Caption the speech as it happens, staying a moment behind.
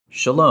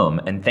Shalom,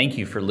 and thank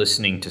you for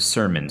listening to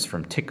sermons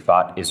from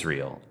Tikvat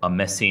Israel, a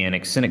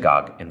Messianic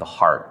synagogue in the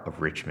heart of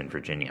Richmond,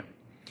 Virginia.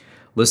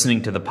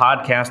 Listening to the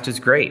podcast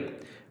is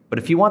great, but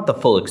if you want the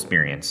full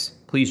experience,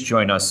 please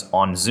join us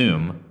on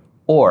Zoom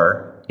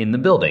or in the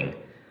building,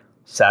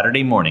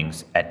 Saturday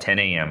mornings at 10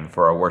 a.m.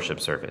 for our worship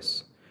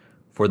service.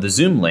 For the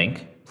Zoom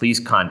link, please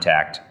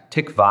contact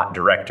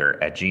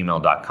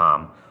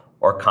tikvatdirector@gmail.com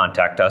or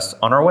contact us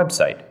on our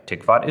website,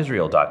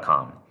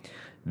 tikvatisrael.com.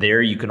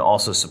 There you can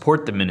also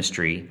support the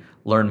ministry,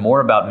 learn more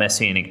about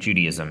Messianic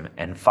Judaism,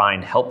 and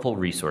find helpful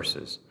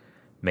resources.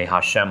 May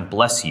Hashem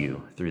bless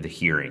you through the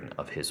hearing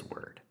of His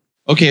word.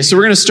 Okay, so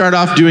we're going to start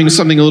off doing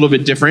something a little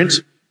bit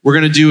different. We're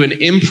going to do an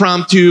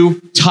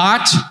impromptu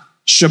Tot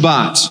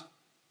Shabbat.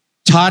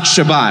 Tot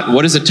Shabbat.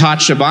 What is a Tot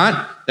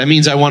Shabbat? That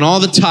means I want all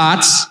the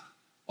tots,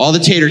 all the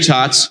tater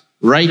tots,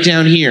 right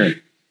down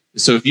here.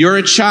 So if you're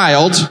a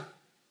child,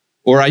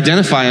 or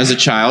identify as a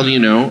child,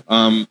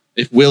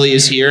 if Willie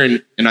is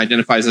here and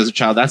identifies as a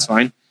child, that's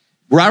fine.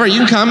 Robert, you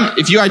can come.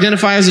 If you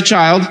identify as a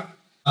child,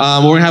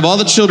 we're going to have all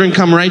the children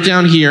come right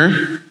down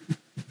here.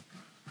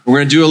 We're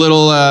going to do a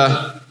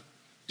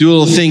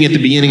little thing at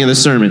the beginning of the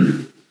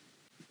sermon.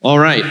 All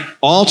right.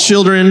 All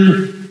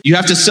children, you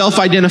have to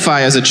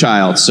self-identify as a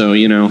child. So,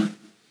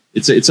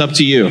 it's up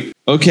to you.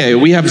 Okay,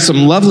 we have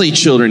some lovely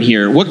children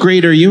here. What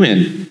grade are you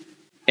in?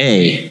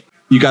 A.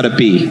 You got a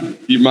B.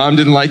 Your mom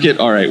didn't like it?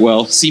 All right,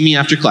 well, see me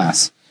after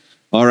class.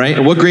 All right,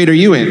 and what grade are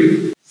you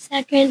in?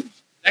 Second.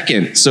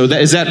 So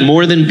is that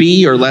more than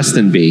B or less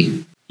than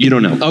B? You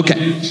don't know.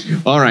 Okay.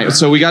 All right,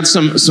 so we got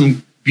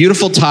some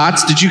beautiful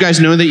tots. Did you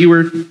guys know that you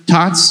were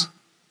tots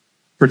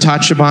for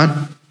Tot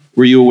Shabbat?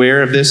 Were you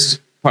aware of this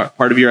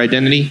part of your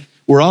identity?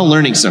 We're all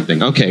learning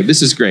something. Okay,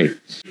 this is great.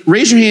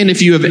 Raise your hand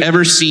if you have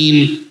ever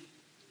seen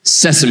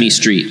Sesame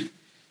Street.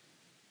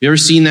 You ever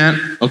seen that?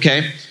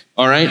 Okay.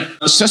 All right.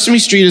 Sesame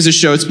Street is a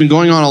show. It's been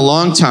going on a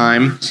long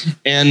time.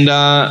 And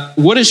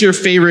what is your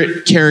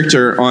favorite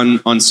character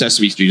on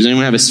Sesame Street? Does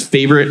anyone have a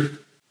favorite?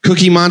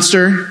 Cookie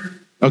Monster?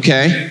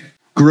 Okay.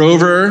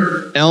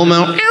 Grover?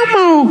 Elmo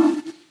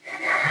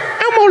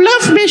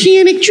loves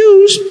Messianic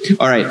Jews.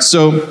 All right.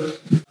 So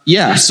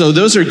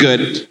those are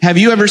good. Have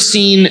you ever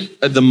seen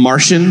The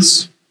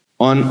Martians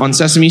on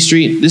Sesame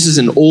Street? This is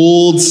an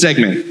old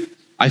segment.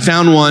 I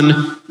found one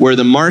where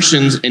the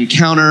Martians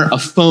encounter a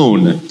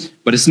phone,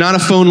 but it's not a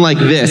phone like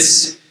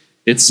this.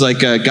 It's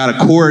like got a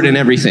cord and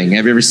everything.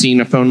 Have you ever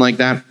seen a phone like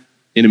that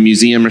in a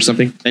museum or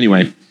something?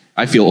 Anyway,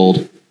 I feel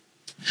old.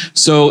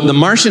 So the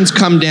Martians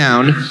come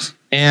down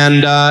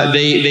and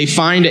they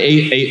find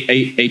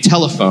a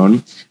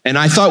telephone, and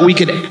I thought we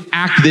could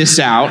act this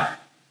out,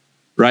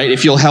 right?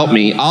 If you'll help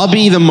me. I'll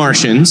be the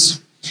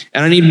Martians,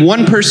 and I need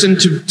one person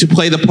to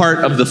play the part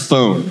of the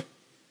phone.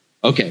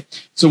 Okay,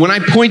 so when I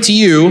point to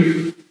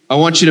you, I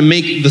want you to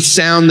make the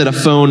sound that a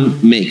phone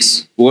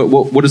makes.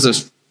 What does a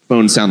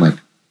phone sound like?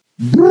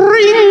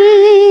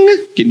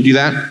 Bring! Can you do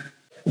that?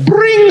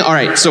 Bring! All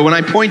right, so when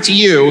I point to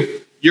you,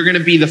 you're going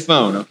to be the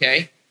phone,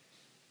 okay?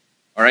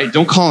 All right,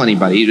 don't call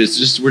anybody.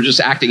 We're just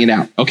acting it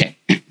out. Okay,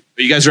 are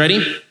you guys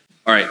ready?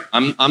 All right,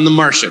 I'm the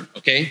Martian,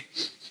 okay?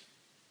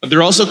 But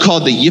they're also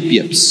called the Yip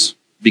Yips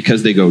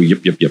because they go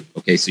yip, yip, yip.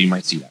 Okay, so you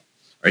might see that.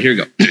 All right, here we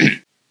go.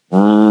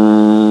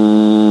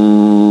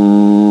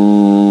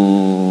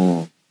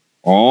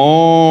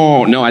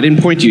 Oh, no, I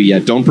didn't point to you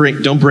yet. Don't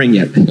bring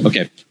yet.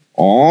 Okay.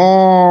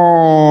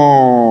 Oh.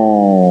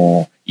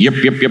 Yep,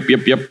 yep, yep,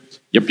 yep, yep.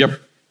 Yep, yep.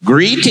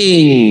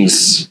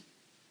 Greetings.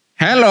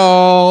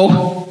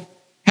 Hello.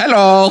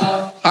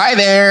 Hi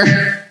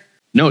there.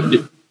 No,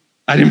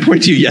 I didn't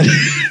point to you yet.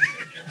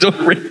 Don't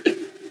bring it.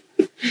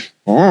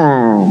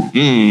 Oh.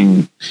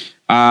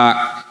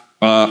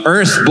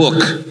 Earth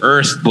book.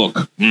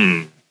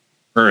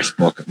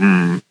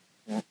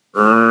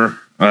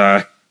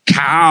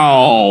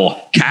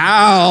 Cow.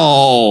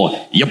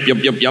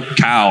 Yup,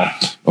 cow.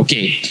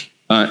 Okay.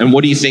 And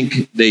what do you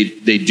think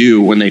they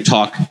do when they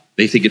talk?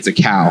 They think it's a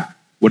cow.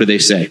 What do they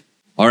say?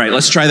 All right,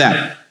 let's try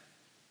that.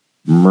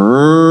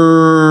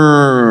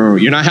 Moo.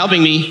 You're not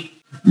helping me.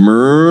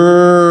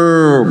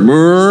 Moo.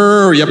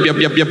 Yup.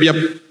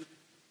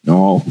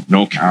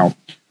 No cow.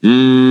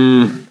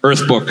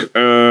 Earth book.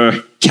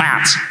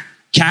 Cat.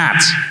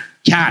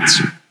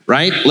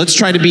 Right? Let's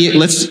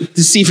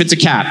see if it's a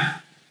cat.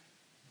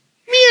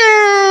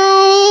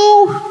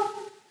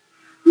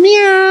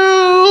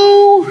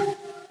 Meow.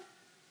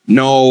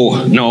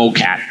 No,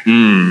 cat.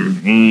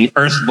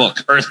 Earth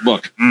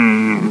book.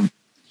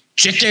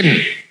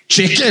 Chicken.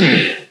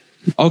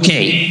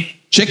 Okay,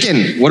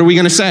 chicken. What are we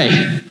going to say?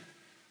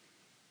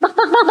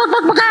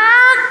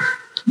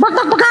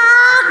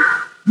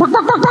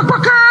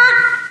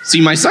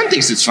 See, my son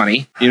thinks it's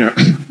funny.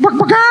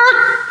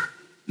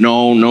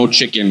 No,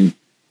 chicken.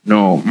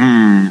 No.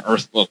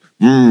 Earth book.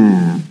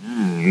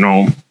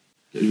 No.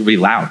 It'll be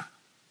loud.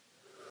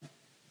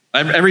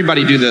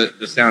 Everybody do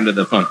the sound of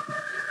the phone.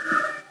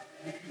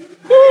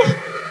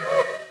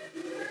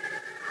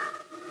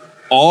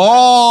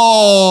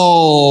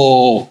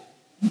 Oh!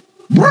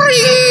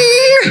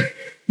 Bring!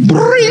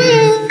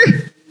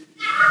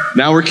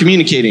 Now we're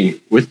communicating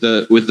with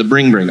the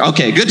bring.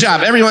 Okay, good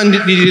job. Everyone,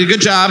 you did a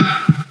good job.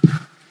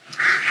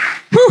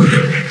 Whew.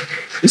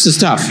 This is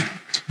tough.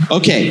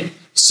 Okay,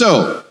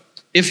 so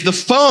if the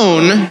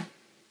phone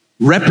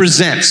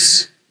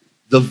represents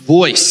the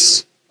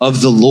voice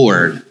of the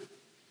Lord,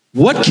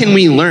 what can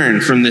we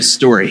learn from this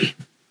story?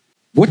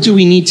 What do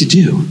we need to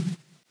do?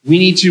 We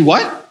need to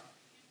what?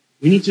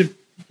 We need to pick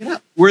it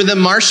up. Were the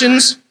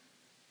Martians,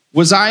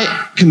 was I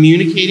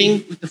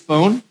communicating with the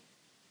phone?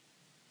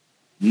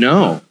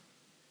 No.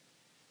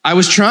 I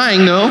was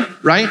trying though,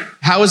 right?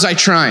 How was I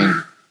trying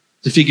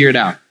to figure it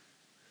out?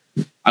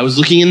 I was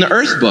looking in the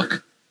Earth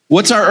book.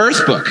 What's our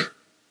Earth book?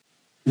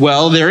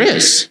 Well, there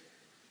is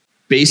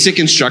basic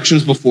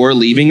instructions before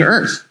leaving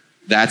Earth.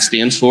 That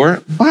stands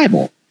for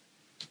Bible.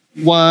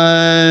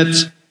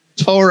 What?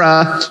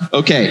 Torah.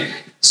 Okay,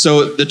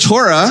 so the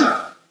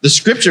Torah, the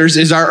scriptures,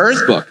 is our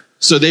Earth book.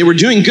 So they were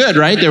doing good,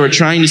 right? They were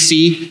trying to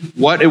see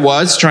what it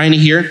was, trying to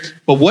hear.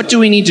 But what do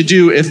we need to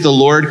do if the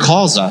Lord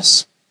calls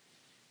us?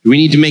 Do we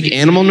need to make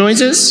animal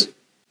noises?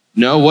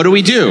 No, what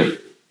do?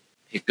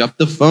 Pick up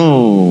the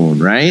phone,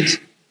 right?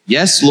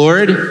 Yes,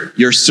 Lord,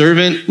 your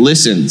servant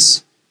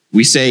listens.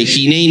 We say,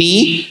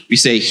 hineni, we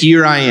say,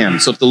 here I am.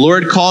 So if the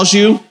Lord calls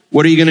you,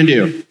 what are you going to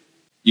do?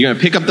 You're going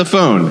to pick up the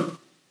phone,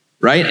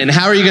 right? And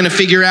how are you going to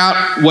figure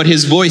out what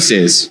his voice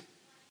is?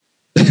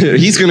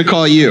 He's going to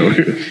call you.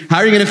 How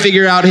are you going to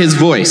figure out his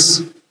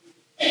voice?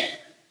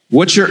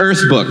 What's your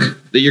Earth book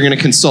that you're going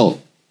to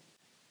consult?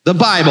 The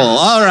Bible.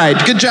 All right.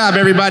 Good job,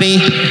 everybody.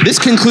 This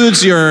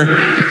concludes your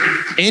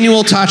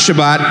annual Tot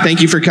Shabbat. Thank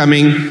you for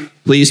coming.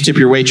 Please tip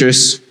your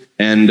waitress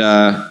and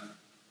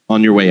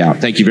on your way out.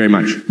 Thank you very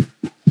much.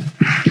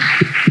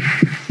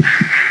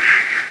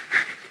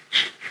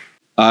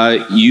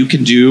 You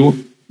can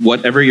do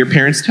whatever your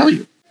parents tell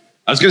you.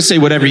 I was going to say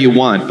whatever you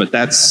want, but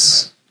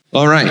that's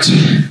all right.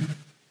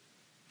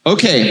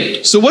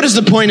 Okay, so what is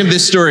the point of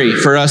this story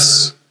for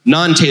us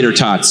non-tater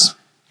tots?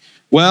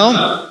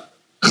 Well,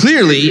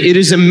 clearly it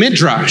is a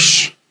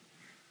midrash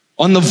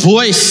on the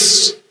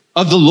voice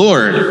of the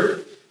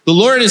Lord. The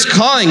Lord is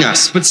calling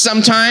us, but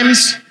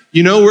sometimes,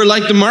 we're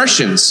like the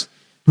Martians.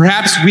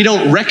 Perhaps we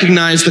don't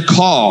recognize the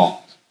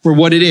call for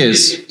what it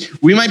is.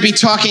 We might be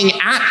talking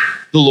at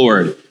the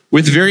Lord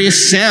with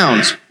various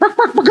sounds,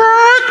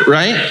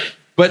 right?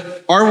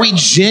 But are we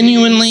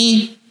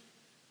genuinely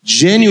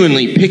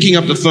picking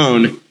up the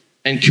phone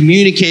and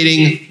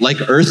communicating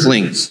like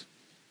earthlings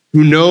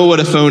who know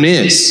what a phone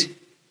is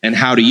and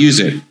how to use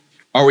it?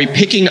 Are we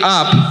picking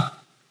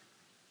up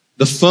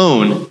the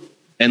phone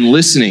and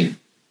listening?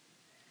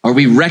 Are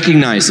we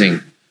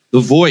recognizing the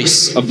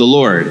voice of the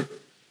Lord?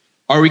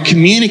 Are we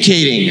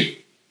communicating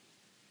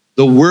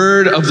the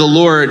word of the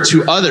Lord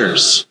to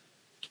others?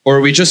 Or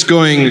are we just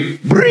going,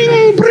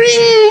 bring,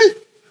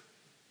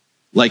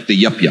 like the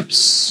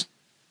yup-yups?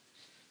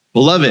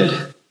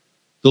 Beloved,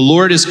 the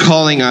Lord is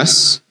calling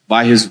us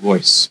by his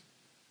voice.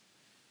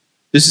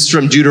 This is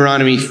from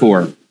Deuteronomy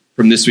 4,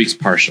 from this week's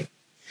Parsha.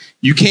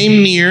 You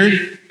came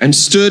near and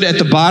stood at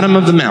the bottom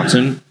of the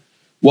mountain,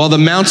 while the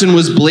mountain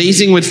was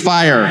blazing with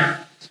fire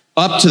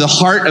up to the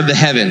heart of the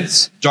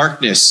heavens,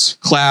 darkness,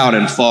 cloud,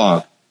 and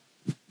fog.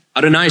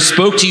 Adonai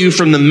spoke to you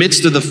from the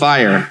midst of the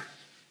fire.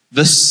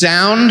 The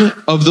sound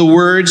of the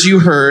words you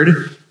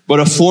heard, but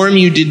a form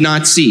you did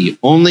not see,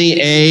 only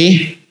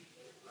a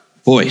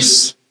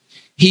voice.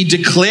 He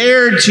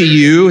declared to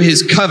you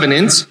his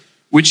covenant,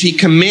 which he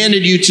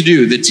commanded you to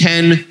do, the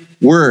 10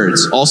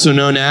 words, also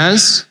known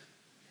as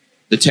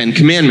the 10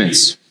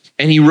 commandments.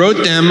 And he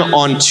wrote them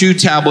on 2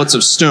 tablets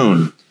of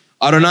stone.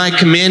 Adonai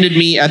commanded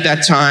me at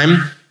that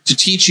time to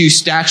teach you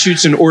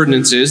statutes and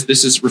ordinances,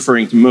 this is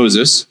referring to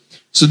Moses,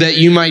 so that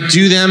you might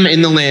do them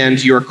in the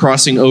land you are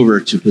crossing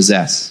over to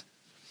possess.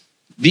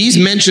 These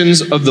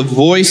mentions of the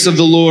voice of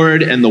the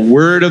Lord and the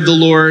word of the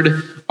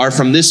Lord are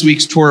from this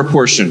week's Torah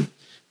portion.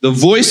 The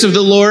voice of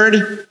the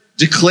Lord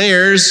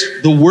declares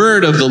the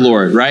word of the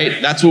Lord,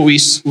 right? That's what we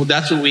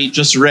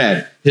just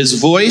read.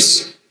 His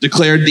voice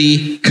declared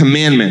the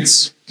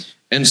commandments.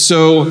 And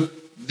so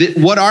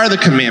what are the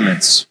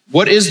commandments?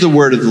 What is the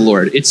word of the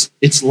Lord? It's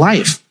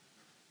life.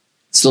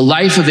 It's the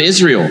life of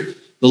Israel,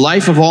 the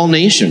life of all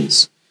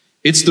nations.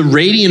 It's the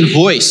radiant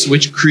voice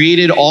which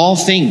created all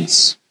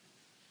things,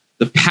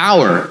 the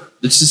power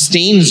that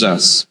sustains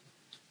us.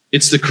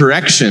 It's the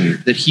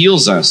correction that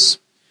heals us.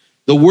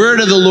 The word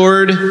of the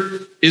Lord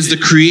is the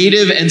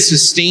creative and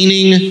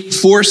sustaining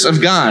force of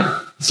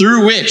God,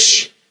 through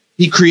which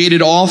he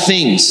created all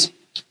things,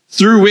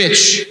 through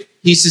which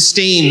he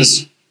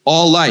sustains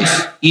all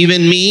life,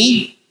 even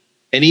me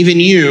and even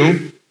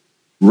you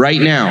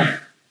right now.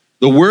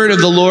 The word of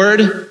the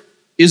Lord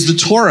is the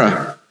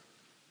Torah,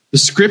 the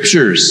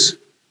scriptures,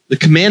 the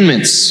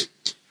commandments.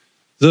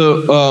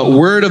 The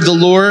word of the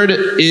Lord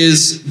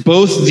is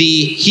both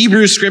the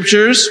Hebrew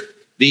scriptures,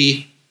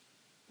 the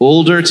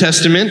Older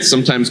Testament,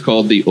 sometimes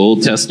called the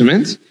Old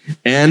Testament,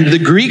 and the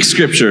Greek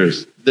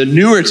scriptures, the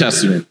Newer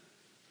Testament,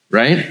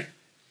 right?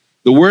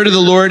 The word of the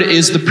Lord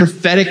is the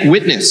prophetic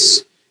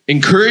witness,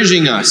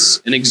 encouraging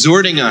us and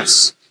exhorting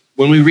us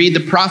when we read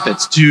the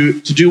prophets to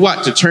do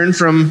what? To turn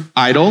from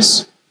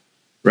idols,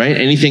 right?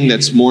 Anything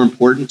that's more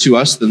important to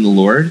us than the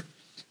Lord,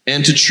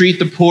 and to treat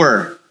the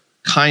poor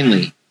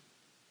kindly.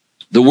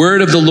 The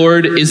word of the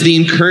Lord is the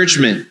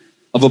encouragement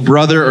of a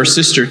brother or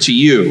sister to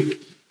you.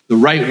 The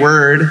right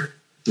word,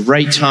 the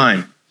right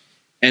time.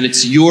 And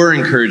it's your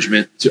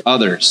encouragement to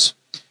others.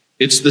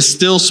 It's the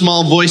still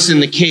small voice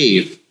in the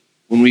cave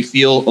when we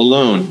feel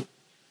alone.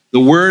 The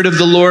word of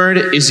the Lord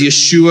is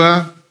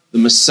Yeshua, the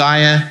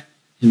Messiah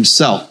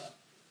himself,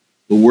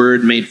 the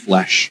word made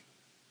flesh.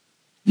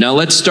 Now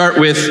let's start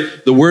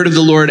with the word of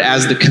the Lord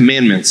as the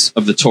commandments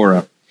of the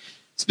Torah.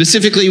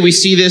 Specifically, we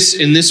see this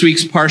in this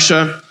week's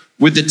Parsha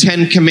with the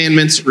 10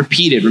 commandments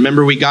repeated.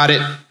 Remember, we got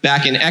it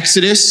back in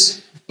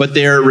Exodus, but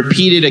they're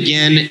repeated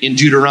again in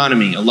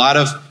Deuteronomy. A lot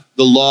of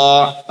the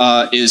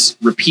law is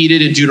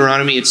repeated in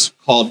Deuteronomy. It's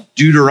called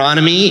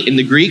Deuteronomy in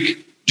the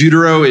Greek.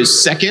 Deutero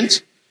is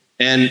second,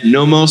 and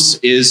nomos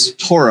is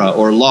Torah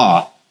or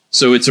law.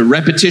 So it's a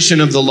repetition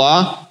of the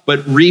law, but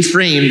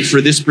reframed for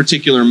this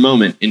particular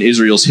moment in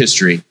Israel's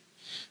history.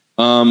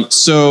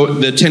 So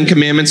the 10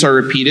 commandments are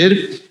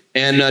repeated,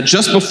 and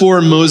just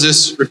before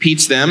Moses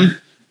repeats them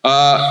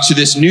to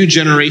this new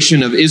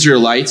generation of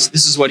Israelites,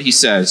 this is what he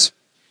says.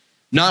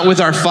 Not with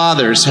our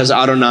fathers has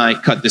Adonai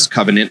cut this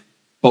covenant,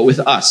 but with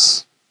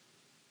us.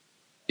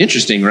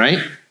 Interesting, right?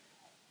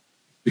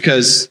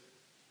 Because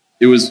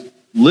it was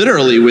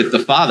literally with the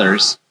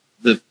fathers,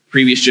 the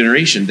previous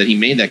generation, that he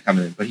made that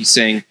covenant. But he's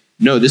saying,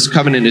 no, this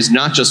covenant is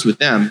not just with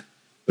them,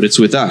 but it's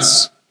with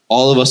us,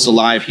 all of us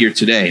alive here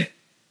today.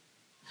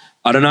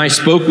 Adonai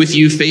spoke with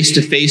you face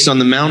to face on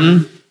the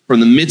mountain from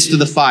the midst of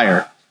the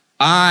fire.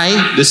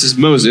 I, this is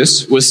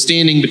Moses, was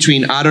standing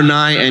between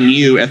Adonai and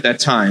you at that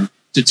time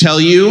to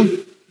tell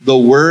you the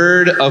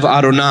word of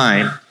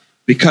Adonai,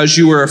 because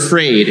you were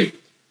afraid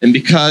and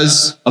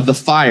because of the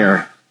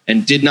fire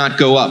and did not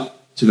go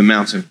up to the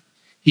mountain.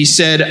 He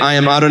said, I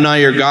am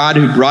Adonai your God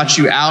who brought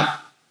you out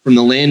from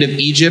the land of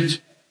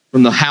Egypt,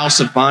 from the house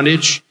of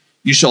bondage.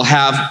 You shall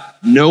have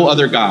no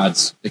other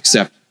gods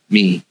except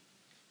me.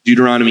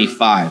 Deuteronomy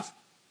 5.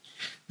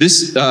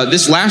 This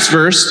last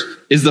verse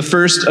is the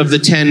first of the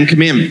 10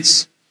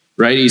 commandments,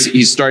 right?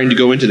 He's starting to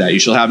go into that. You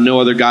shall have no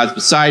other gods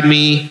beside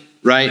me,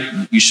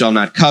 right? You shall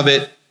not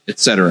covet,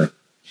 etc.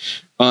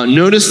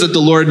 Notice that the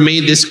Lord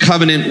made this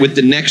covenant with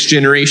the next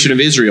generation of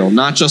Israel,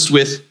 not just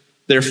with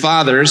their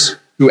fathers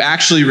who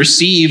actually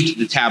received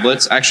the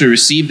tablets, actually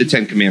received the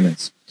 10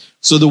 commandments.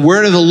 So the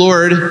word of the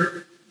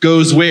Lord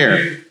goes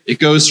where? It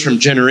goes from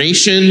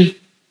generation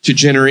to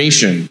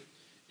generation.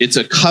 It's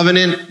a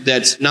covenant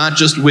that's not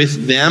just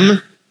with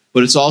them,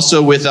 but it's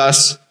also with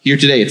us here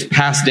today. It's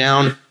passed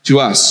down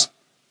to us.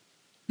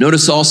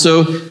 Notice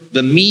also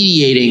the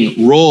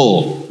mediating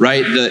role,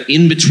 right? The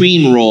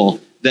in-between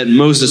role that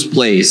Moses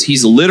plays.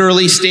 He's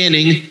literally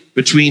standing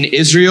between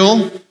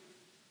Israel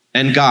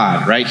and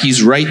God, right?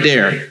 He's right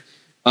there.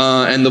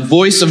 And the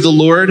voice of the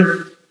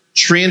Lord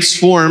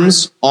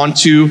transforms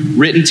onto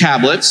written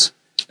tablets,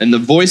 and the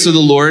voice of the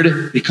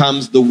Lord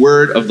becomes the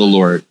word of the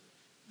Lord.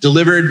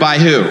 Delivered by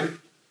who?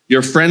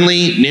 Your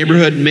friendly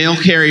neighborhood mail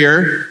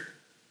carrier,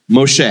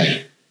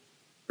 Moshe,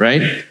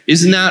 right?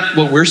 Isn't that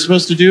what we're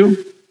supposed to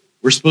do?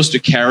 We're supposed to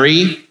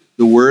carry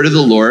the word of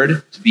the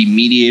Lord to be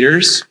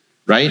mediators,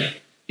 right?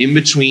 In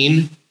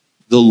between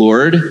the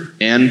Lord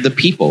and the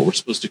people. We're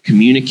supposed to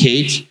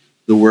communicate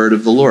the word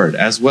of the Lord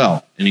as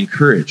well and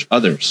encourage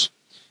others.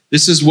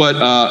 This is what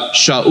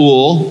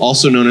Shaul,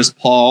 also known as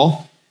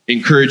Paul,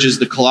 encourages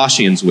the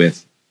Colossians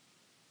with.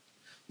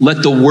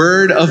 Let the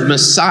word of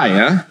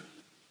Messiah,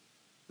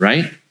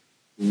 right?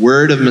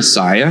 Word of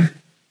Messiah,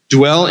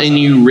 dwell in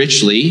you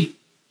richly,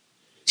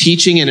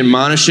 teaching and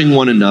admonishing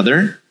one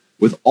another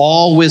with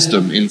all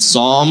wisdom in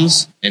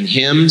psalms and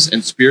hymns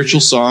and spiritual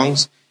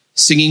songs,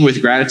 singing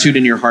with gratitude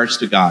in your hearts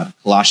to God.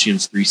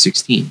 Colossians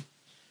 3:16.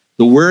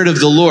 The word of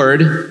the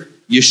Lord,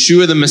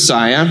 Yeshua the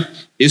Messiah,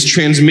 is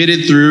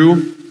transmitted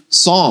through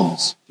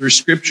psalms, through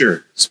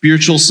scripture,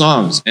 spiritual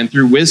songs, and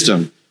through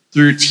wisdom,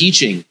 through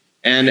teaching,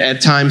 and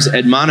at times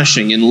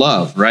admonishing in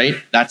love, right?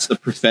 That's the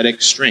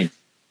prophetic strength.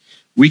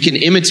 We can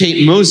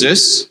imitate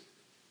Moses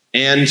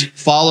and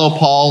follow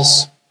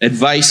Paul's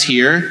advice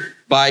here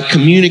by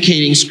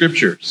communicating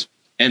scriptures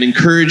and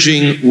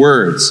encouraging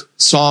words,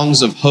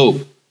 songs of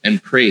hope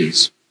and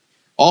praise.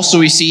 Also,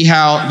 we see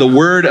how the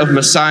word of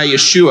Messiah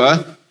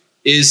Yeshua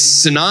is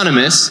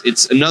synonymous.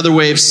 It's another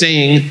way of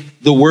saying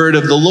the word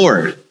of the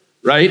Lord,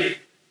 right?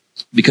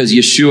 Because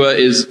Yeshua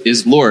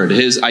is Lord.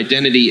 His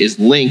identity is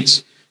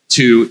linked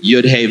to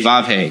Yud-He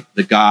Vav-He,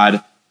 the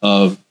God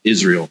of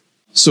Israel.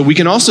 So we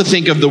can also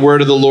think of the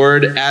word of the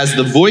Lord as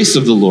the voice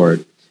of the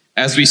Lord,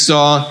 as we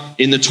saw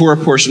in the Torah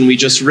portion we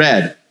just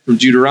read from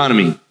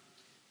Deuteronomy.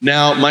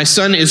 Now, my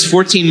son is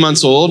 14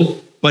 months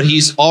old, but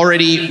he's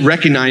already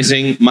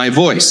recognizing my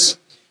voice.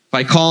 If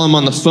I call him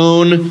on the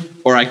phone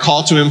or I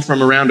call to him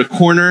from around a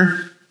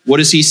corner, what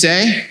does he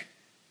say?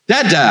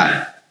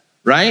 Dada,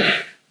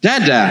 right?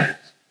 Dada.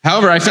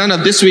 However, I found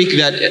out this week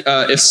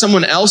that if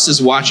someone else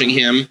is watching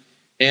him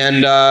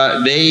and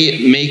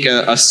they make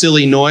a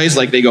silly noise,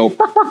 like they go,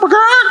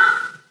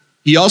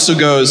 he also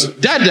goes,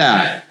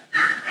 dada.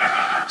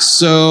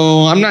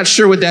 So I'm not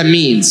sure what that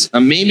means.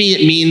 Maybe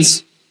it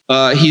means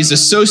he's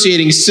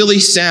associating silly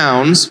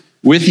sounds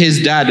with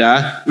his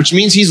dada, which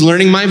means he's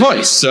learning my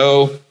voice.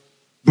 So,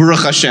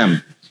 Baruch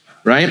Hashem,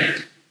 right?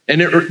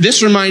 And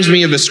this reminds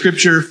me of a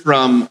scripture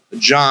from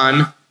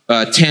John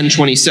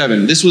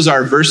 10:27. This was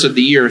our verse of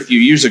the year a few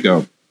years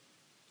ago.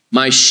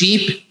 My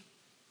sheep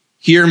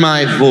hear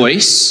my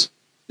voice.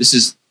 This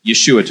is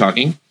Yeshua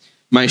talking.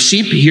 My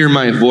sheep hear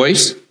my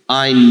voice.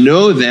 I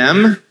know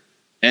them,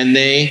 and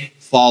they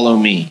follow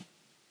me.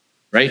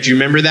 Right? Do you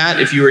remember that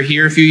if you were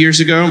here a few years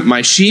ago?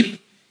 My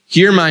sheep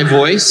hear my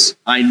voice.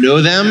 I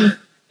know them,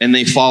 and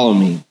they follow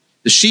me.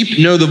 The sheep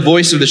know the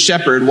voice of the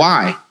shepherd.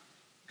 Why?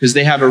 Because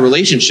they have a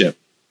relationship,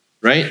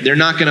 right? They're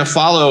not going to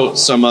follow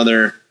some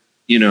other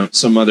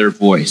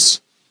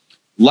voice.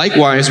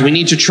 Likewise, we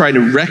need to try to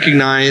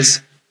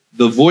recognize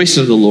the voice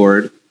of the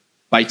Lord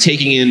by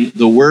taking in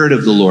the word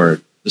of the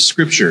Lord, the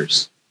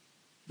scriptures.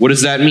 What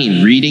does that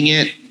mean? Reading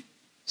it,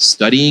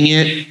 studying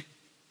it,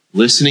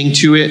 listening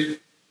to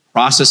it,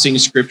 processing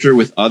scripture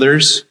with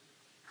others.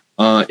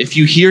 If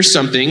you hear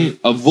something,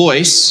 a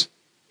voice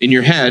in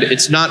your head,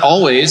 it's not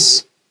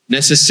always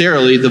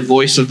necessarily the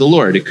voice of the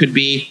Lord. It could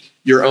be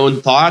your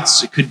own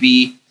thoughts. It could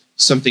be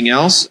something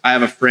else. I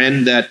have a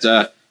friend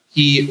that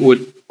he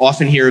would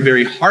often hear a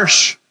very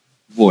harsh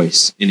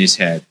voice in his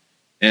head.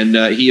 And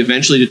he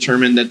eventually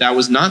determined that that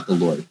was not the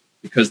Lord,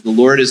 because the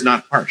Lord is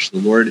not harsh. The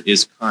Lord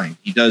is kind.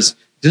 He does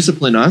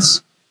discipline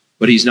us,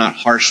 but he's not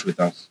harsh with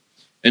us.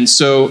 And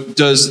so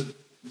does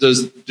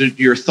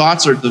your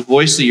thoughts or the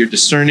voice that you're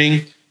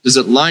discerning, does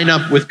it line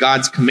up with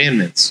God's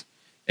commandments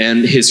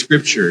and his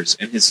scriptures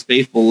and his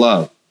faithful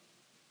love?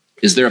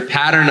 Is there a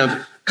pattern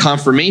of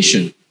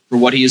confirmation for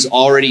what he is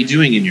already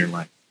doing in your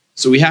life?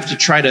 So we have to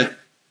try to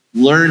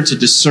learn to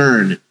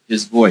discern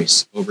his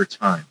voice over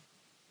time,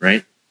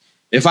 right?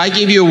 If I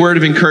gave you a word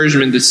of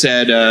encouragement that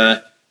said,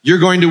 you're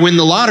going to win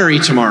the lottery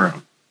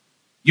tomorrow,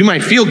 you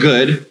might feel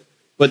good,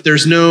 but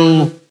there's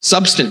no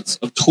substance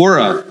of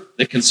Torah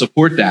that can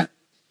support that.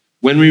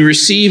 When we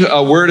receive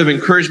a word of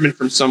encouragement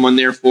from someone,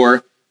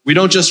 therefore, we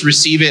don't just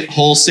receive it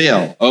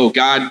wholesale. Oh,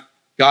 God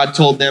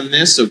told them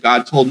this, so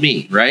God told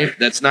me, right?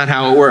 That's not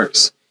how it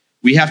works.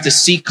 We have to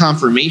seek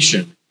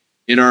confirmation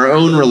in our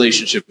own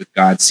relationship with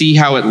God, see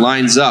how it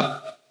lines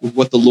up with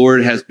what the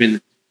Lord has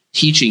been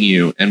teaching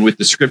you and with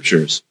the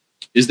scriptures.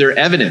 Is there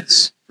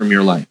evidence from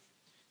your life?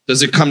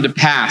 Does it come to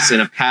pass in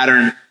a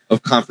pattern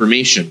of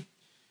confirmation?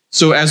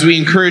 So as we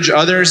encourage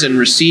others and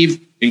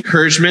receive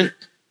encouragement,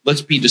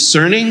 let's be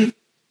discerning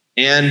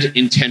and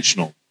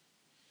intentional.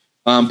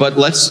 But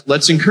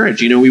let's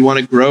encourage. We want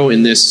to grow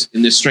in this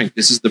strength.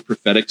 This is the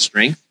prophetic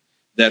strength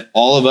that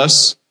all of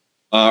us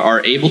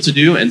are able to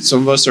do, and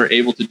some of us are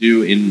able to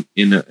do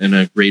in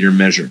a greater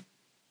measure.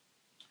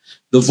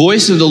 The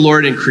voice of the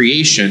Lord in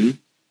creation,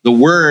 the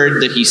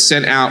word that he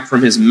sent out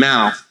from his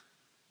mouth,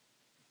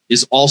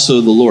 is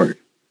also the Lord.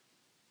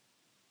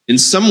 In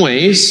some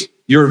ways,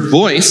 your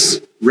voice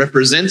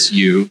represents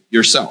you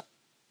yourself.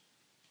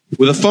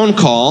 With a phone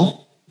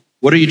call,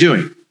 what are you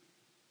doing?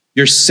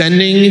 You're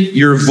sending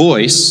your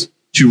voice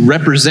to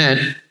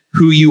represent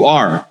who you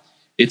are.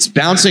 It's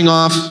bouncing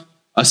off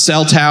a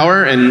cell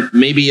tower and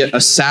maybe a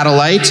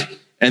satellite,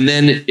 and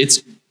then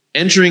it's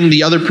entering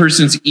the other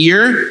person's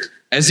ear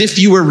as if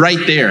you were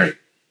right there.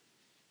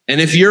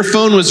 And if your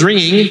phone was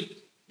ringing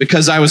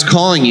because I was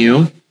calling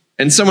you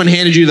and someone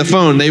handed you the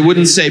phone, they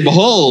wouldn't say,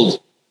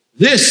 "Behold,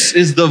 this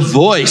is the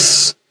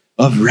voice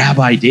of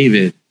Rabbi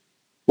David."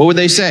 What would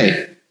they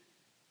say?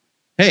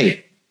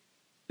 "Hey,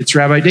 it's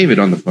Rabbi David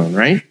on the phone,"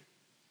 right?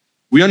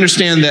 We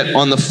understand that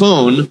on the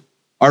phone,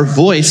 our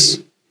voice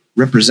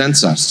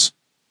represents us.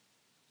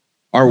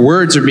 Our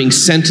words are being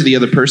sent to the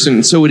other person,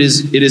 and so it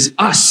is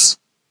us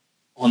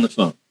on the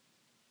phone.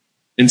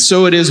 And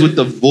so it is with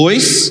the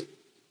voice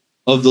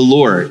of the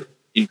Lord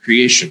in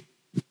creation.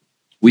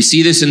 We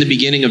see this in the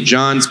beginning of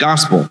John's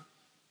gospel.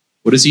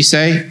 What does he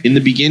say? In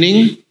the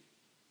beginning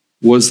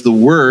was the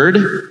Word,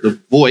 the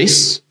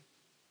voice,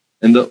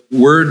 and the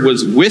Word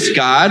was with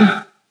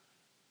God,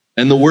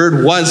 and the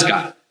Word was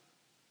God.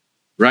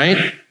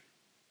 Right?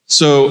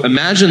 So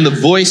imagine the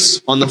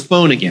voice on the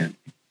phone again.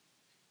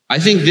 I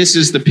think this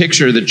is the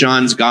picture that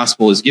John's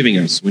gospel is giving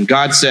us. When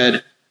God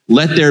said,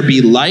 "Let there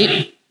be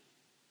light,"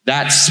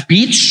 that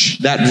speech,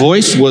 that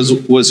voice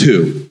was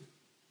who?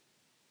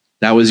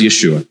 That was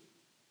Yeshua.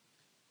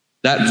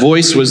 That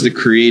voice was the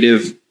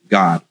creative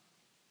God.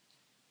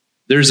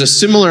 There's a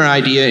similar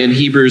idea in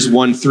Hebrews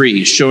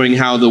 1:3, showing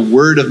how the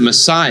word of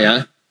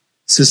Messiah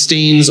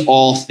sustains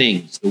all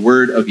things, the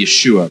word of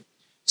Yeshua.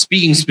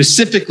 Speaking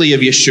specifically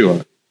of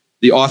Yeshua,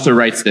 the author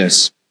writes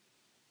this: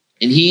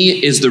 "And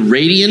he is the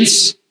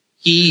radiance,"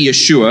 he,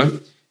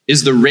 Yeshua,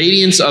 is the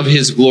radiance of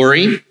his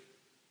glory,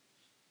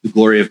 the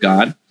glory of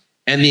God,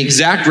 and the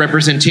exact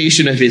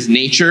representation of his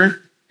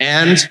nature,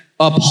 and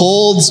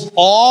upholds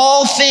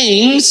all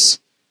things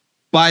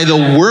by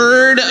the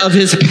word of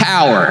his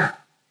power.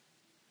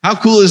 How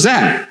cool is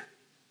that?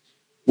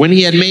 When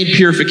he had made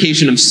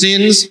purification of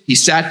sins, he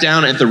sat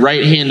down at the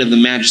right hand of the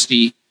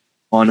Majesty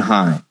on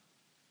high.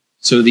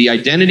 So the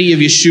identity of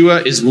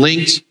Yeshua is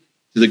linked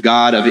to the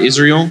God of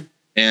Israel.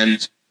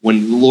 And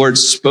when the Lord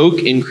spoke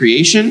in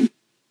creation,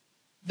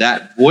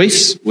 that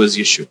voice was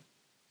Yeshua.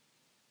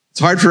 It's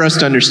hard for us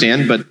to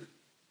understand, but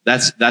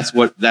that's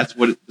what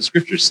the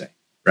scriptures say,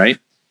 right?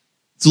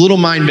 It's a little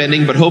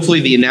mind-bending, but hopefully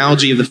the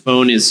analogy of the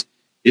phone is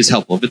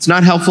helpful. If it's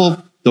not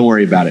helpful, don't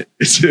worry about it.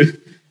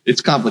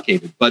 It's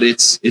complicated, but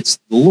it's the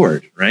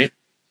Lord, right?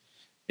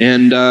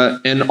 And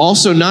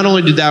also, not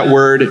only did that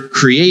word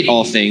create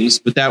all things,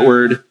 but that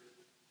word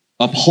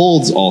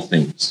upholds all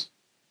things,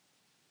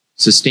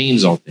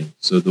 sustains all things.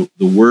 So the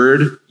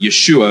word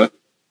Yeshua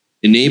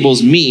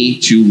enables me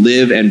to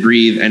live and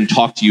breathe and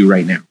talk to you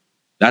right now.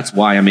 That's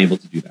why I'm able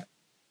to do that.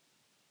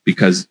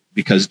 Because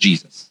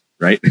Jesus,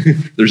 right?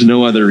 There's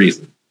no other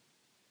reason.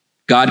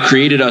 God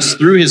created us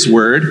through his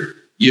word,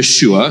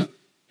 Yeshua,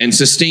 and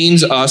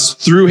sustains us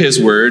through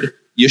his word,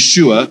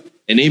 Yeshua,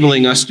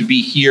 enabling us to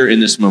be here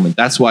in this moment.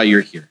 That's why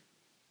you're here.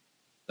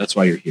 That's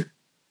why you're here.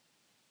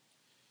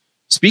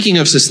 Speaking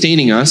of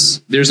sustaining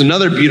us, there's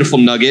another beautiful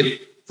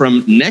nugget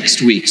from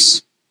next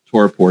week's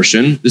Torah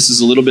portion. This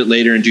is a little bit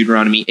later in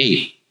Deuteronomy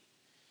 8.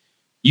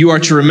 You are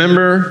to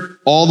remember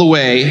all the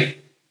way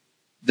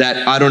that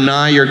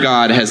Adonai, your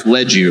God, has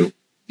led you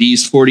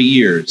these 40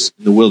 years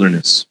in the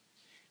wilderness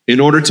in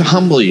order to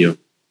humble you,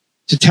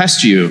 to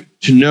test you,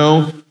 to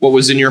know what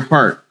was in your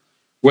heart,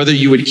 whether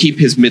you would keep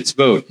his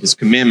mitzvot, his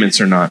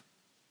commandments, or not.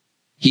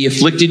 He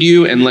afflicted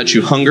you and let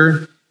you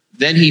hunger.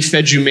 Then he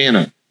fed you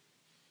manna,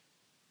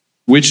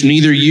 which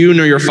neither you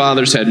nor your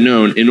fathers had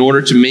known, in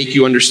order to make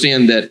you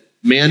understand that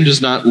man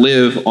does not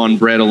live on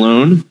bread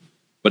alone,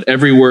 but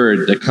every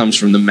word that comes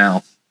from the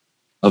mouth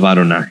of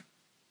Adonai.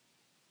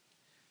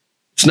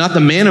 It's not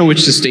the manna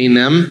which sustained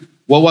them.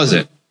 What was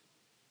it?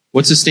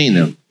 What sustained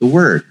them? The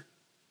word.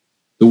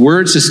 The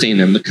word sustained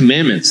them, the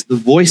commandments, the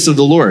voice of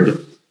the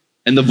Lord.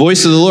 And the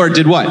voice of the Lord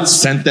did what?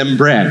 Sent them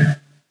bread,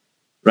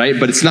 right?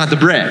 But it's not the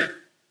bread.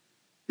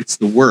 It's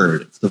the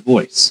word. It's the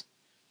voice.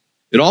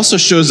 It also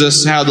shows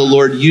us how the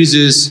Lord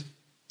uses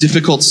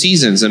difficult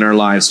seasons in our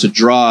lives to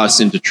draw us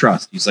into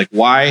trust. He's like,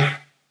 why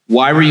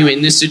were you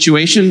in this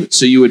situation?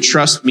 So you would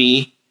trust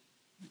me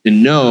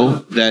and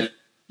know that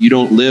you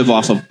don't live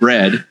off of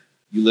bread.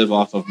 You live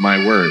off of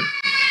my word.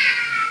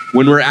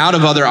 When we're out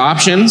of other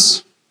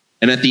options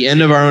and at the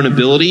end of our own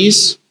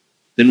abilities,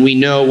 then we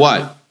know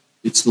what?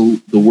 It's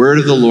the word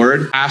of the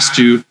Lord has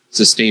to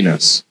sustain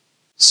us.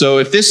 So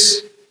if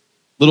this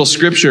little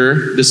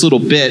scripture, this little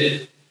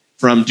bit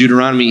from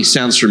Deuteronomy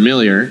sounds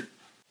familiar,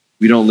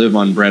 we don't live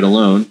on bread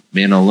alone,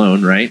 manna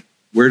alone, right?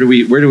 Where do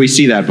we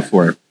see that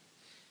before?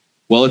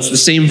 Well, it's the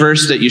same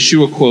verse that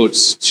Yeshua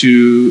quotes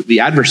to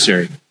the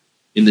adversary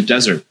in the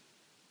desert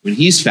when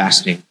he's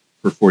fasting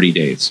for 40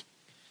 days.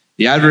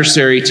 The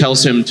adversary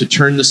tells him to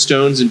turn the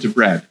stones into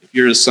bread. If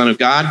you're the Son of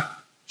God,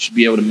 you should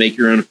be able to make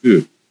your own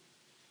food.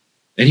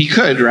 And he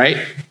could, right?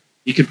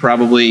 He could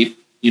probably,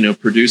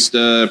 produce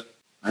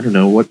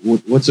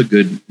what's a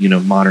good,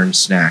 modern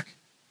snack?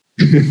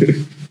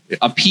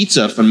 A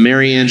pizza from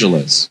Mary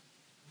Angela's,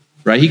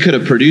 right? He could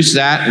have produced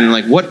that and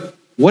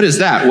what is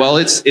that? Well,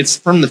 it's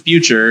from the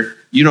future.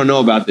 You don't know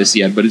about this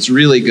yet, but it's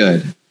really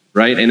good,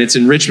 right? And it's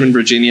in Richmond,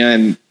 Virginia,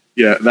 and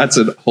yeah, that's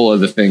a whole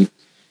other thing.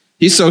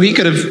 He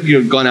could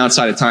have gone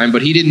outside of time,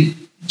 but he didn't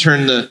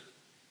turn the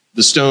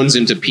stones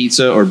into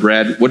pizza or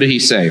bread. What did he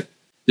say?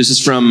 This is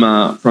from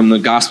the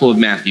Gospel of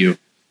Matthew,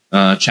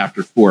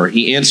 chapter 4.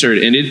 He answered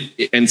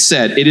and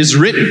said, "It is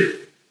written,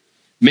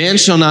 man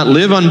shall not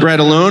live on bread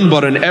alone,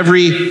 but on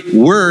every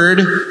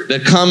word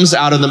that comes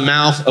out of the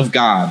mouth of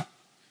God."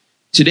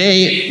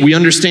 Today, we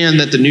understand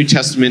that the New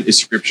Testament is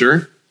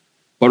Scripture,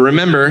 but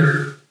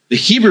remember, the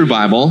Hebrew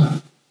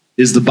Bible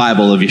is the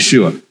Bible of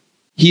Yeshua.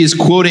 He is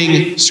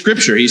quoting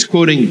Scripture. He's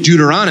quoting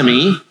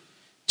Deuteronomy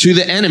to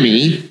the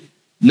enemy,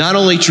 not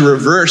only to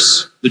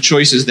reverse the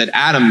choices that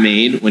Adam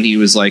made when he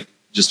was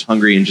just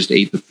hungry and just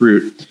ate the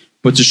fruit,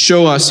 but to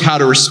show us how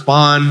to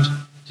respond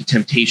to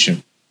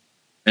temptation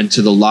and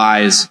to the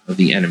lies of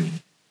the enemy.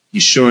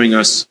 He's showing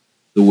us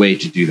the way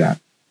to do that.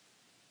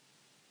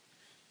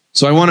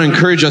 So I want to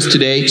encourage us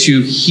today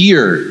to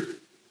hear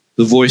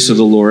the voice of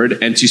the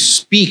Lord and to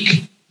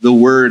speak the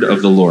word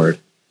of the Lord.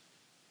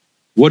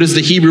 What is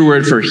the Hebrew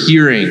word for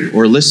hearing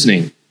or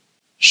listening?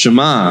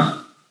 Shema.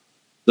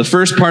 The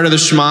first part of the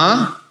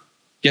Shema,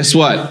 guess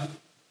what?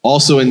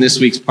 Also in this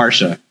week's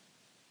Parsha,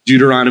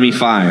 Deuteronomy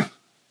 5.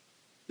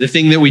 The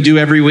thing that we do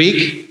every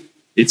week,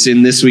 it's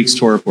in this week's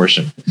Torah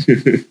portion.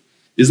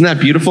 Isn't that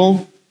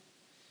beautiful?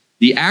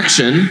 The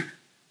action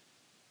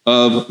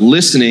of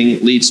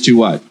listening leads to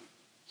what?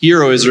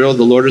 Hear, O Israel,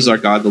 the Lord is our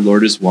God, the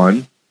Lord is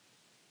one.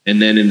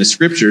 And then in the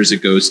scriptures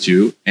it goes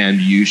to, and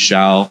you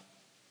shall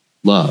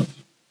love.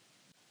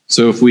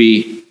 So if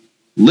we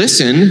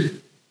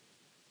listen,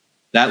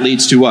 that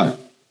leads to what?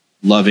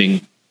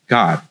 Loving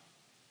God,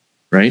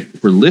 right?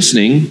 If we're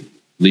listening, it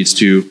leads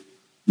to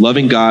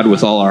loving God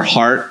with all our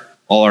heart,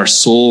 all our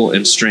soul,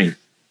 and strength.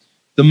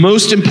 The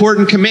most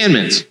important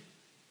commandment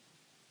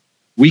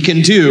we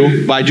can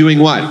do by doing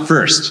what?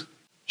 First,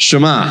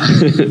 Shema,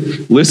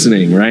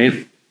 listening, right?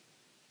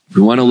 If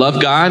we want to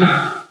love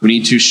God, we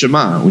need to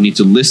Shema. We need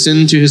to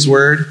listen to his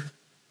word,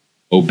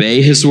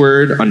 obey his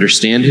word,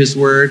 understand his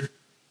word,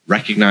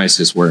 recognize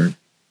his word.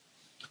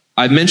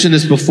 I've mentioned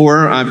this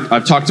before.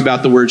 I've talked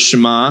about the word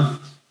Shema,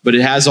 but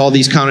it has all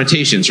these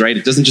connotations, right?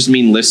 It doesn't just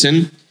mean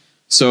listen.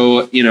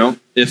 So,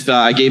 if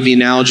I gave the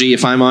analogy,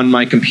 if I'm on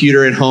my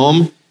computer at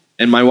home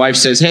and my wife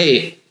says,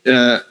 hey,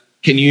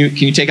 can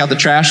you take out the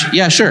trash?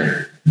 Yeah,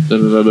 sure.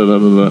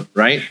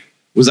 Right?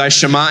 Was I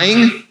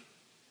shemaing?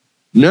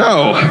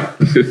 No.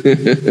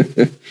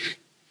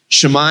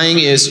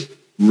 Shemaing is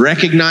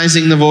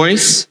recognizing the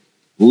voice,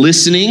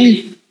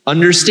 listening,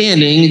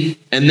 understanding,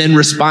 and then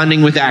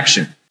responding with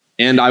action.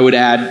 And I would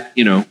add,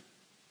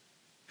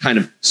 kind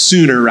of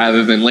sooner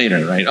rather than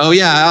later, right? Oh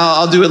yeah,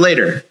 I'll do it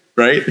later,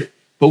 right?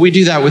 But we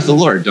do that with the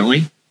Lord, don't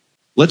we?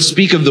 Let's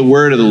speak of the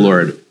word of the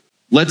Lord.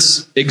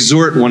 Let's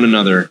exhort one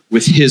another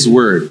with his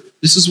word.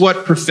 This is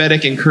what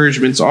prophetic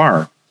encouragements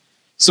are.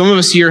 Some of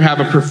us here have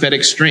a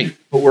prophetic strength,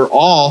 but we're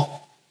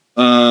all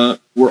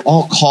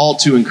called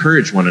to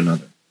encourage one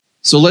another.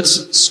 So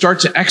let's start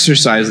to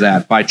exercise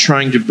that by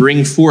trying to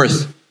bring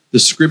forth the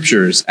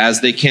scriptures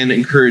as they can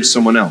encourage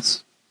someone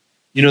else.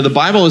 The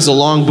Bible is a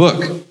long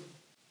book,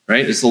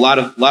 right? It's a lot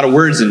of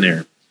words in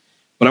there.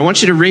 But I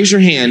want you to raise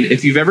your hand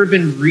if you've ever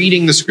been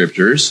reading the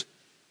scriptures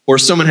or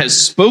someone has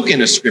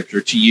spoken a scripture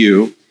to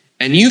you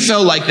and you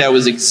felt like that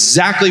was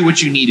exactly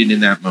what you needed in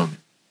that moment.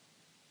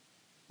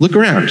 Look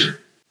around.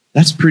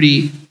 That's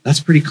pretty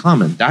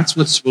common. That's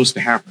what's supposed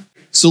to happen.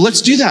 So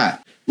let's do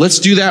that. Let's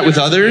do that with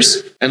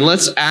others, and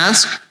let's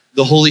ask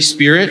the Holy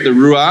Spirit, the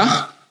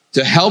Ruach,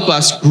 to help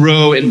us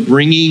grow in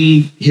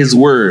bringing his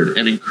word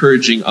and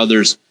encouraging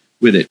others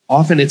with it.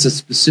 Often it's a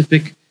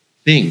specific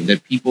thing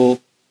that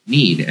people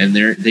need, and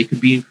they could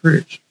be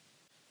encouraged.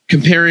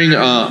 Comparing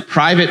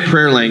private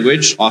prayer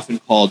language, often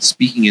called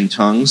speaking in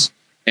tongues,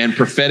 and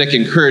prophetic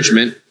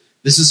encouragement,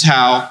 this is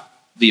how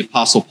the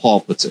Apostle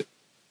Paul puts it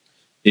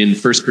in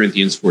 1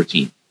 Corinthians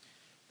 14.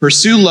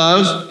 Pursue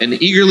love and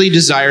eagerly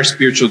desire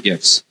spiritual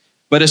gifts,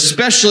 but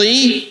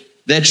especially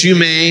that you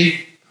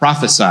may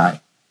prophesy.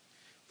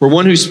 For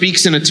one who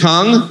speaks in a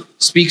tongue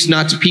speaks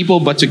not to people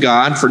but to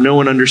God, for no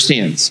one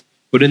understands.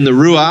 But in the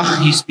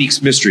Ruach he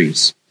speaks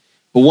mysteries.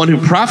 But one who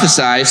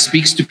prophesies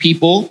speaks to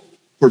people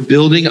for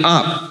building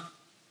up,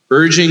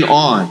 urging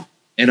on,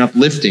 and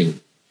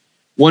uplifting.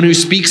 One who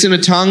speaks in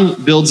a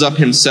tongue builds up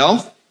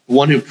himself.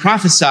 One who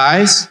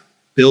prophesies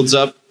builds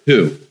up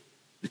who?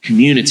 The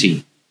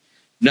community.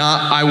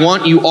 Now, I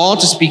want you all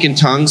to speak in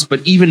tongues,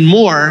 but even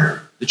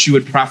more that you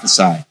would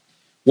prophesy.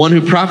 One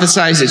who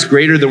prophesies is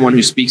greater than one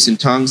who speaks in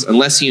tongues,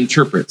 unless he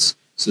interprets,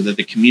 so that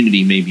the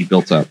community may be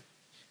built up.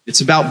 It's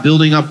about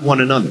building up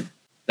one another.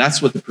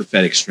 That's what the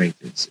prophetic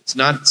strength is. It's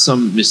not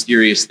some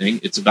mysterious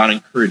thing. It's about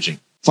encouraging.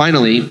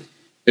 Finally,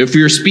 if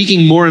we are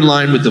speaking more in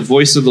line with the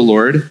voice of the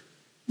Lord,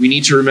 we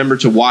need to remember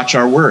to watch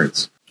our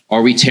words.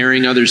 Are we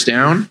tearing others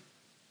down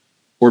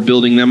or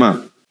building them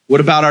up? What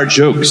about our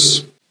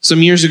jokes?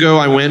 Some years ago,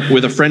 I went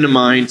with a friend of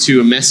mine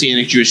to a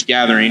Messianic Jewish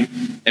gathering,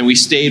 and we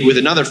stayed with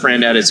another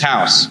friend at his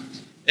house.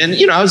 And,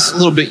 I was a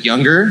little bit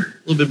younger,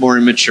 a little bit more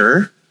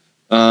immature.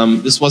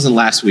 This wasn't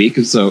last week,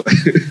 so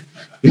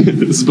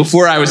this is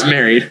before I was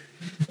married.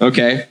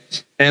 Okay.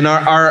 And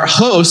our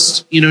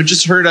host,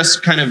 just heard us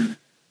kind of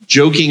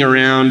joking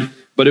around,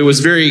 but it was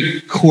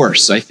very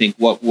coarse, I think,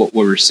 what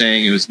we were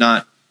saying. It was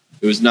not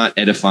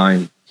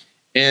edifying.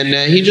 And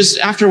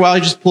after a while,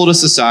 he just pulled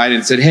us aside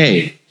and said,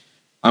 hey,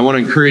 I want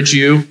to encourage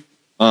you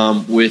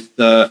with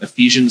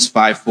Ephesians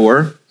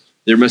 5:4.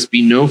 There must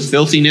be no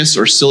filthiness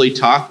or silly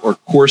talk or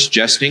coarse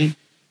jesting,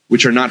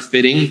 which are not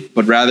fitting,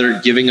 but rather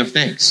giving of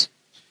thanks.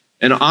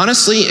 And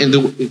honestly,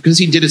 because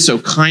he did it so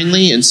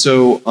kindly and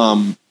so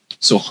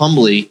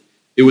humbly,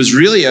 it was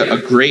really a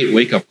great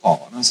wake-up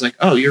call. And I was like,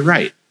 oh, you're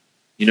right.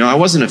 I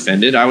wasn't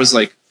offended. I was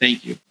like,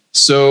 thank you.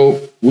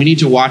 So we need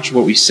to watch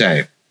what we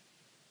say.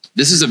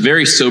 This is a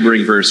very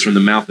sobering verse from the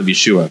mouth of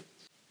Yeshua.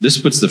 This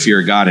puts the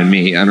fear of God in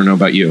me. I don't know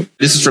about you.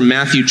 This is from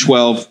Matthew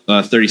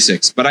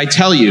 12:36. But I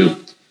tell you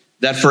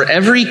that for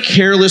every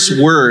careless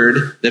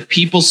word that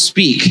people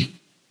speak,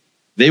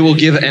 they will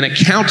give an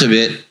account of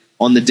it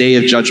on the day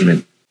of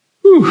judgment.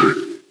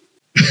 Whew.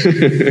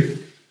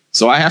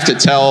 So I have to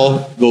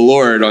tell the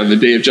Lord on the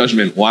day of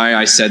judgment why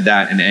I said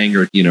that in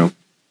anger.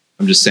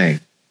 I'm just saying.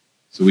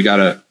 So we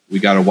gotta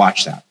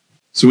watch that.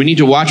 So we need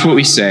to watch what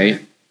we say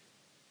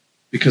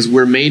because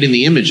we're made in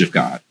the image of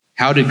God.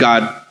 How did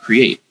God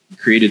create? He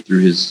created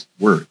through his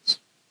words.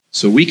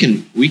 So we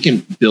can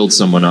build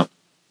someone up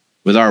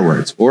with our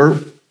words, or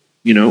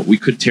we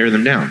could tear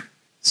them down.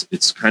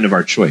 It's kind of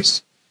our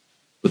choice.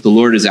 But the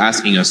Lord is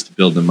asking us to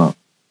build them up.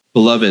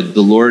 Beloved,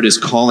 the Lord is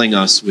calling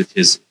us with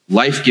his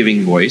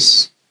life-giving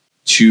voice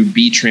to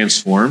be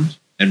transformed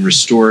and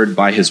restored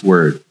by his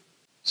word.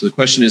 So the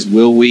question is,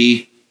 will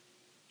we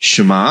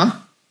shema?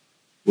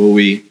 Will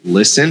we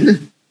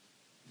listen?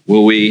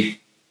 Will we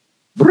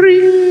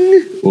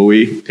bring? Will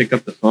we pick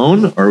up the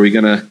phone? Or are we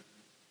going to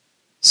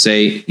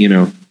say,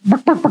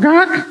 bark, bark, bark,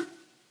 bark?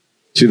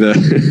 to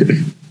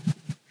the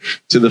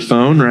to the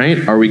phone,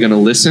 right? Are we going to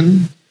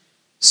listen?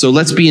 So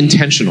let's be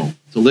intentional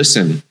to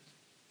listen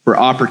for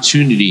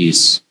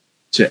opportunities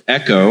to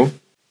echo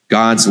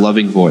God's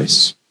loving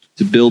voice,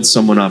 to build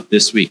someone up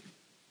this week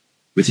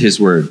with his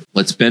word.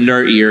 Let's bend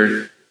our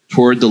ear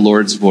toward the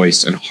Lord's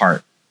voice and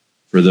heart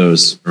for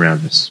those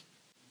around us.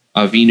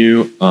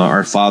 Avinu,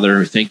 our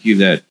Father, thank you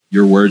that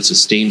your word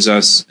sustains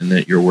us and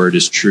that your word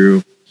is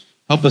true.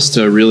 Help us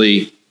to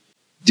really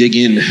dig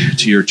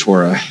into your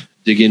Torah,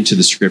 dig into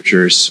the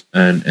scriptures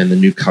and the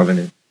new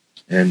covenant,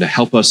 and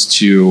help us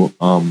to,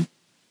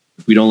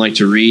 if we don't like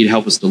to read,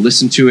 help us to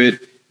listen to it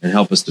and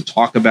help us to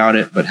talk about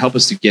it, but help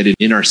us to get it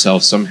in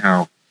ourselves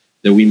somehow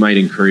that we might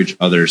encourage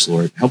others,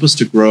 Lord. Help us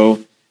to grow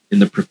in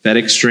the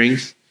prophetic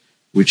strength,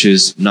 which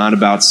is not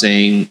about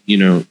saying,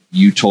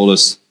 you told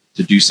us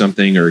to do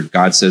something or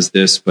God says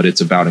this, but it's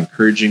about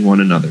encouraging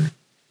one another.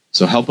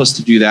 So help us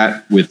to do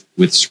that with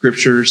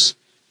scriptures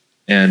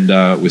and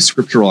with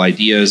scriptural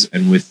ideas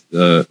and with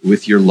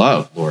your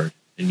love, Lord,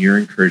 and your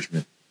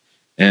encouragement.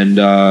 And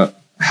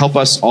help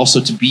us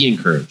also to be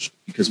encouraged,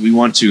 because we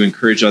want to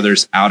encourage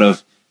others out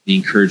of the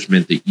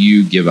encouragement that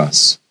you give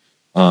us,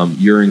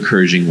 your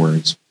encouraging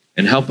words.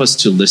 And help us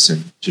to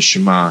listen, to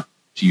Shema,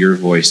 to your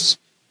voice,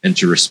 and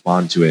to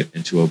respond to it,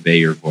 and to obey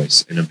your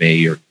voice and obey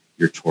your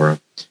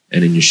Torah.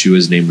 And in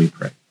Yeshua's name we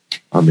pray.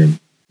 Amen.